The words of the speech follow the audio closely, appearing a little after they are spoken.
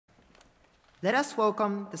Let us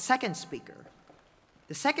welcome the second speaker.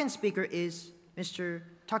 The second speaker is Mr.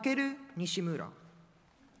 Takeru Nishimura.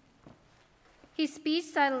 His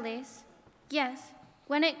speech title is, Yes,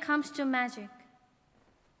 when it comes to magic.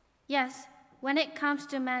 Yes, when it comes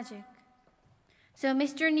to magic. So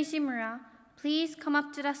Mr. Nishimura, please come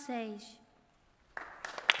up to the stage.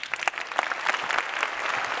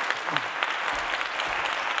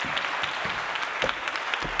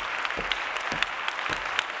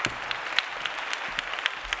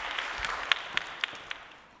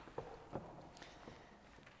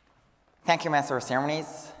 Thank you, Master of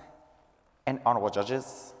Ceremonies, and honorable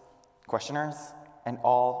judges, questioners, and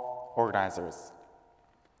all organizers.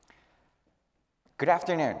 Good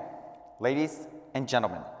afternoon, ladies and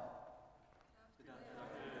gentlemen.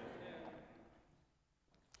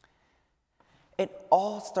 It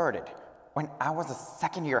all started when I was a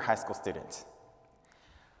second-year high school student.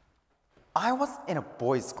 I was in a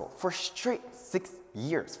boys' school for a straight 6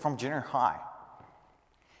 years from junior high.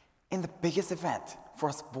 And the biggest event for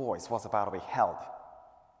us boys was about to be held.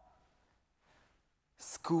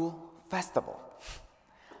 School festival.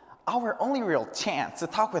 Our only real chance to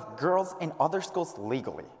talk with girls in other schools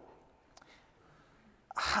legally.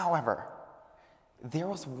 However, there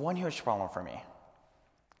was one huge problem for me.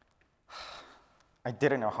 I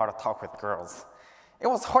didn't know how to talk with girls. It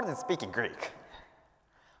was harder than speaking Greek.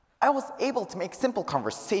 I was able to make simple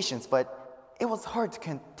conversations, but it was hard to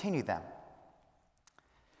continue them.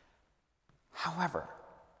 However,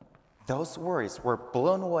 those worries were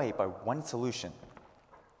blown away by one solution.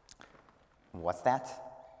 What's that?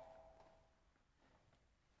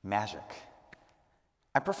 Magic.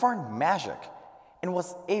 I performed magic and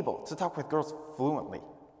was able to talk with girls fluently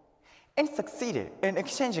and succeeded in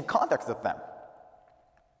exchanging contacts with them.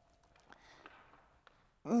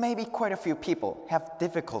 Maybe quite a few people have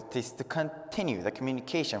difficulties to continue the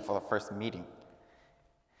communication for the first meeting.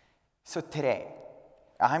 So today,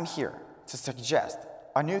 I'm here to suggest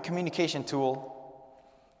a new communication tool,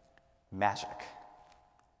 magic.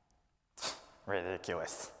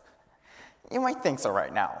 Ridiculous. You might think so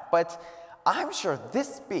right now, but I'm sure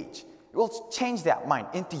this speech will change that mind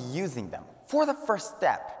into using them for the first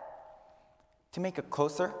step to make it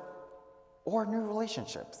closer or new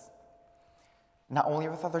relationships. Not only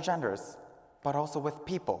with other genders, but also with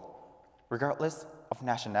people, regardless of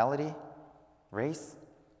nationality, race,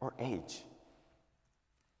 or age.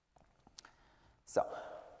 So,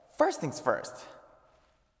 first things first,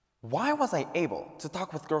 why was I able to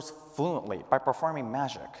talk with girls fluently by performing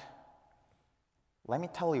magic? Let me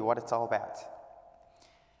tell you what it's all about.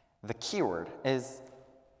 The keyword is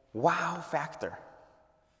wow factor.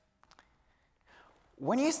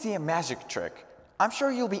 When you see a magic trick, I'm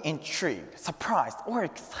sure you'll be intrigued, surprised, or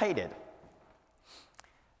excited.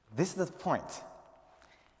 This is the point.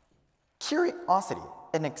 Curiosity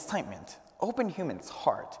and excitement open humans'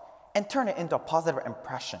 heart and turn it into a positive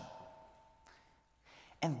impression.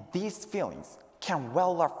 And these feelings can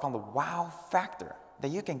well up from the wow factor that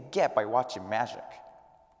you can get by watching magic.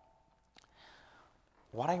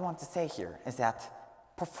 What I want to say here is that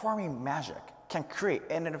performing magic can create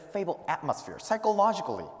an unstable atmosphere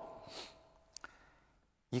psychologically.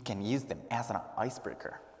 You can use them as an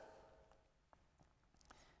icebreaker.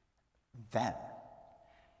 Then,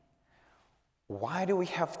 why do we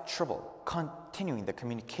have trouble continuing the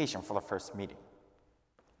communication for the first meeting?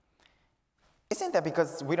 Isn't that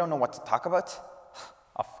because we don't know what to talk about?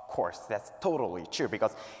 Of course, that's totally true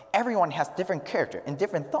because everyone has different character and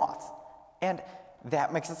different thoughts. And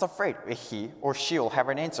that makes us afraid he or she will have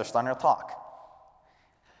an interest on our talk.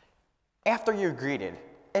 After you're greeted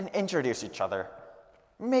and introduce each other,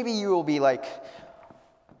 maybe you will be like,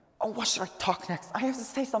 oh, what should I talk next? I have to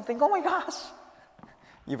say something, oh my gosh.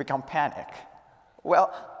 You become panic.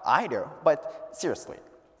 Well, I do, but seriously,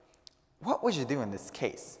 what would you do in this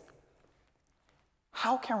case?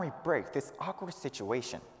 How can we break this awkward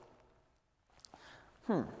situation?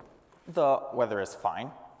 The weather is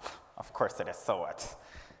fine. Of course it is, so what?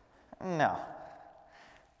 No.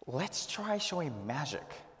 Let's try showing magic.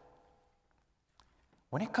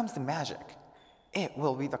 When it comes to magic, it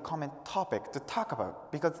will be the common topic to talk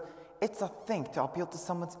about because it's a thing to appeal to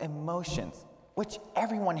someone's emotions, which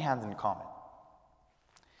everyone has in common.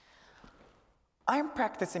 I'm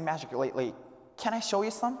practicing magic lately. Can I show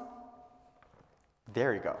you some?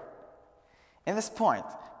 There you go. In this point,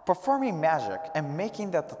 performing magic and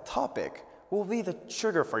making that the topic will be the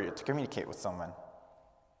trigger for you to communicate with someone.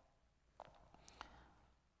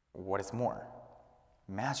 What is more,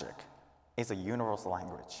 magic is a universal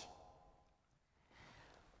language.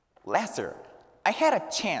 Last year, I had a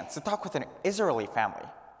chance to talk with an Israeli family.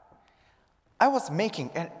 I was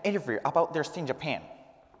making an interview about their stay in Japan.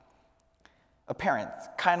 A parent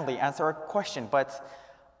kindly answered a question, but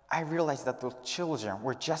I realized that the children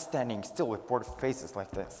were just standing still with bored faces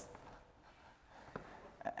like this.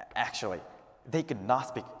 Actually, they could not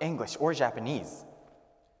speak English or Japanese.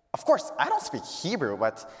 Of course, I don't speak Hebrew,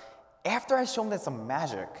 but after I showed them some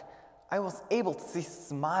magic, I was able to see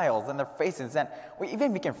smiles on their faces, and we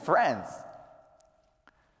even became friends.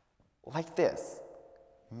 Like this,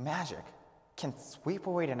 magic can sweep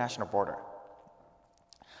away the national border.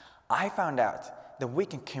 I found out that we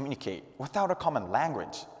can communicate without a common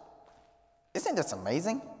language. Isn't this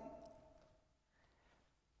amazing?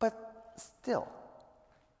 But still,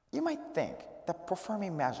 you might think that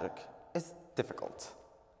performing magic is difficult.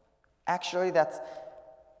 Actually, that's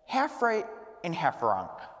half right and half wrong.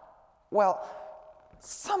 Well,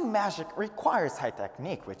 some magic requires high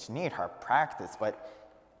technique, which need hard practice, but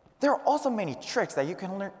there are also many tricks that you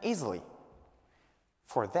can learn easily.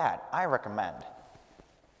 For that, I recommend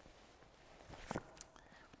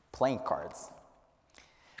playing cards.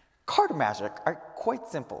 Card magic are quite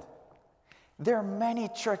simple. There are many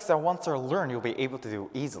tricks that once they're learned, you'll be able to do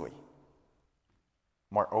easily.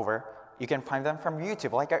 Moreover, you can find them from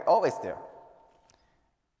YouTube like I always do.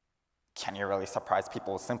 Can you really surprise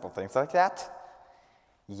people with simple things like that?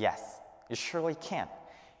 Yes, you surely can.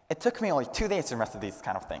 It took me only 2 days to master these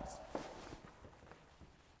kind of things.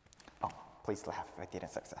 Oh, please laugh if I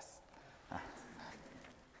didn't success.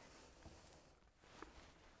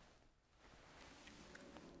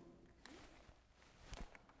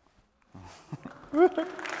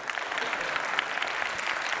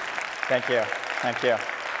 Thank you, thank you.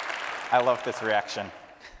 I love this reaction.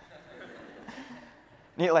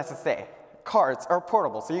 Needless to say, cards are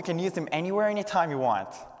portable, so you can use them anywhere, anytime you want.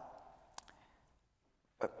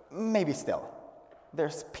 But maybe still,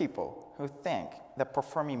 there's people who think that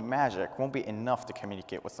performing magic won't be enough to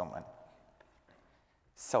communicate with someone.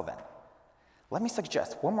 So then, let me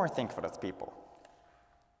suggest one more thing for those people.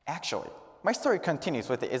 Actually, my story continues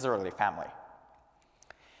with the Israeli family.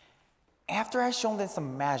 After I showed them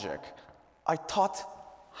some magic, I taught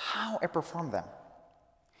how I performed them.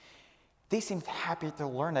 They seemed happy to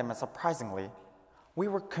learn them, and surprisingly, we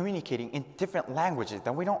were communicating in different languages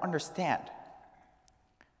that we don't understand.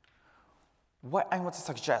 What I want to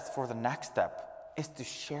suggest for the next step is to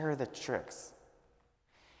share the tricks.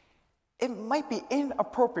 It might be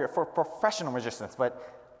inappropriate for professional magicians,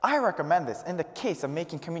 but I recommend this in the case of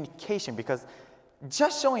making communication because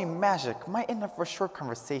just showing magic might end up for a short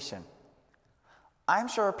conversation. I'm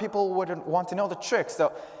sure people wouldn't want to know the tricks,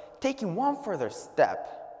 so taking one further step,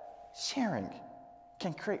 sharing,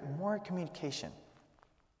 can create more communication.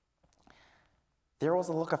 There was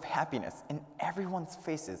a look of happiness in everyone's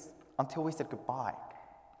faces until we said goodbye.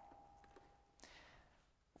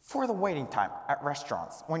 For the waiting time at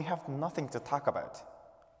restaurants when you have nothing to talk about.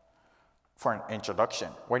 For an introduction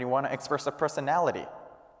when you want to express a personality.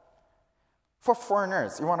 For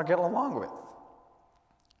foreigners you want to get along with.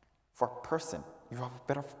 For a person you have a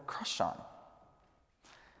bit of a crush on.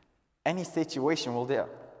 Any situation will do.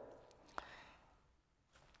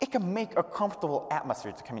 It can make a comfortable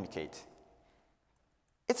atmosphere to communicate.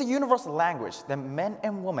 It's a universal language that men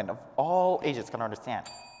and women of all ages can understand.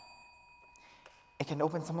 It can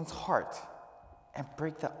open someone's heart and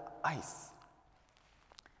break the ice.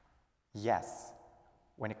 Yes,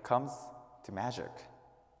 when it comes to magic.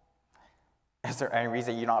 Is there any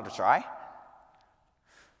reason you don't want to try?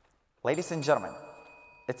 Ladies and gentlemen,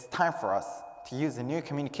 it's time for us to use a new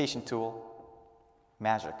communication tool,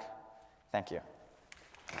 magic. Thank you.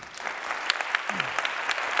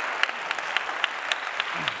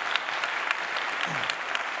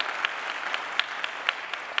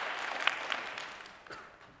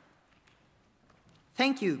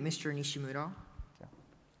 Thank you, Mr. Nishimura.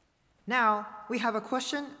 Now, we have a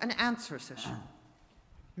question and answer session.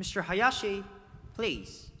 Mr. Hayashi,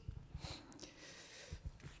 please.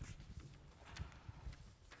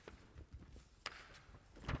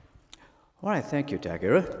 All right, thank you,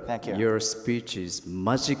 Takeru. Thank you. Your speech is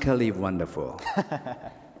magically wonderful.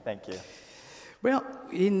 Thank you. Well,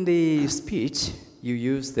 in the speech, you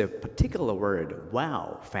used the particular word,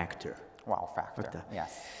 wow factor. Wow factor,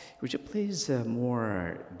 yes. Would you please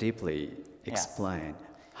more deeply explain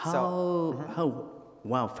how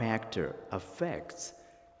wow factor affects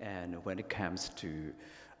and when it comes to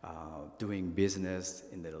doing business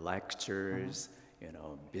in the lectures,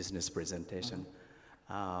 business presentation,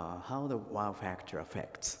 how the wow factor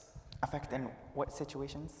affects? Affect in what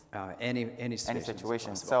situations? Any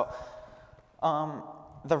situation. So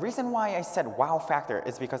the reason why I said wow factor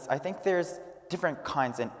is because I think there's different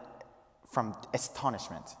kinds from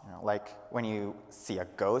astonishment. Like when you see a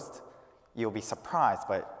ghost, you'll be surprised,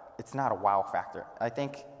 but it's not a wow factor. I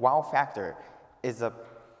think wow factor is a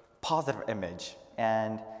positive image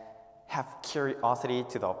and have curiosity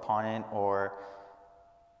to the opponent, or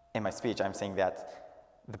in my speech, I'm saying that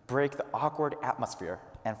break the awkward atmosphere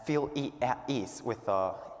and feel at ease with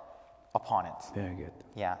the opponent. Very good.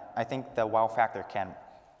 Yeah, I think the wow factor can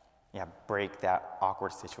break that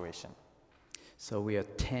awkward situation. So we are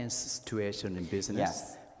tense situation in business.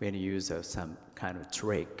 Yes. When you use some kind of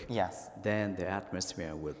trick, Yes. then the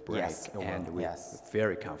atmosphere will break, Yes, it will. and we're Yes.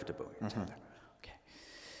 very comfortable with each other. Okay.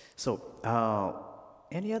 So,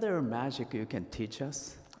 any other magic you can teach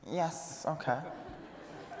us? Yes, okay.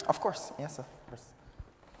 Of course, yes, of course.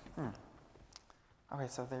 Okay,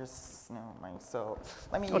 so there's no mic, so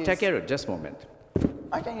let me use... Takeru, just a moment.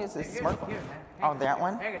 I can use this smartphone. Oh, that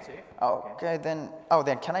one? Okay, then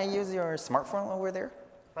can I use your smartphone over there?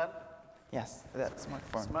 Yes, that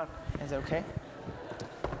smartphone. Is it okay?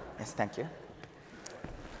 Yes, thank you.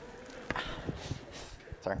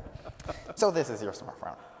 Sorry. So this is your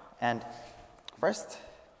smartphone. And first,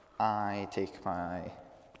 I take my...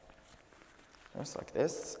 Just like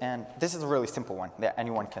this. And this is a really simple one that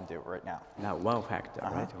anyone can do right now. Now, wow factor,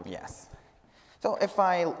 right? Okay. Yes. So if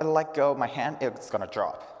I let go of my hand, it's going to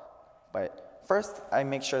drop. But first, I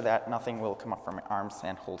make sure that nothing will come up from my arms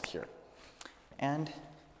and hold here.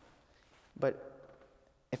 But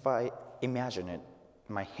if I imagine it,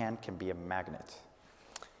 my hand can be a magnet.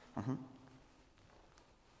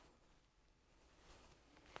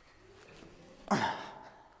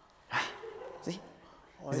 See?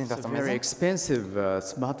 Isn't that It's a amazing? very expensive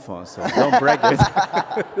smartphone, so don't break it.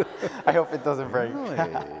 I hope it doesn't break. Really?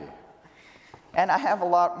 And I have a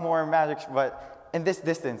lot more magic, but in this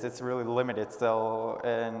distance, it's really limited. So,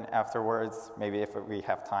 and afterwards, maybe if we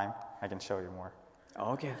have time, I can show you more.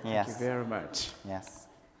 Okay, thank Yes. you very much. Yes.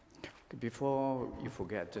 Before you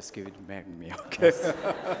forget, just give it back to me, okay?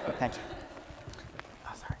 Thank you.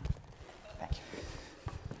 Oh, sorry. Thank you.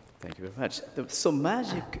 Thank you very much. So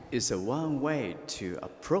magic is one way to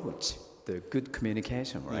approach the good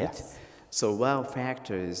communication, right? Yes. So wow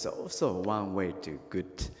factor is also one way to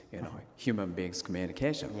good, human beings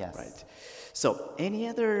communication, Yes. right? So any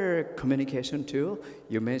other communication tool?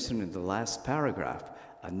 You mentioned in the last paragraph,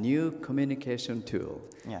 a new communication tool.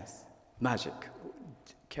 Yes. Magic.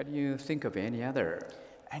 Can you think of any other?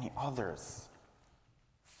 Any others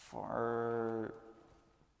for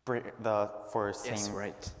saying? Yes,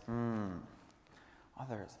 right.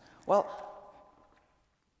 Others. Well,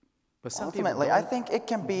 But some people ultimately, I don't- think it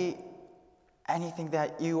can be anything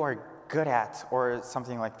that you are good at or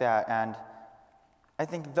something like that, and I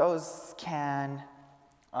think those can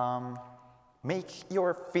make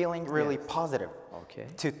your feeling really positive. Okay.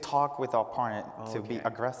 To talk with the opponent, to be Okay.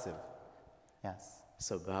 aggressive. Yes.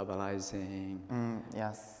 So verbalizing,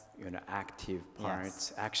 Yes. active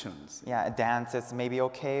parts, actions. Yeah, dance is maybe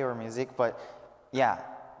okay, or music, but yeah,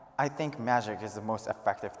 I think magic is the most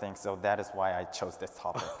effective thing, so that is why I chose this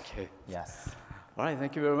topic. Okay. Yes. All right,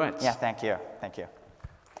 thank you very much. Yeah, thank you. Thank you.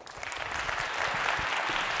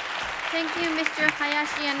 Thank you, Mr.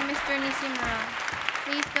 Hayashi and Mr. Nishimura.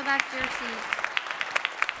 Please go back to your seats.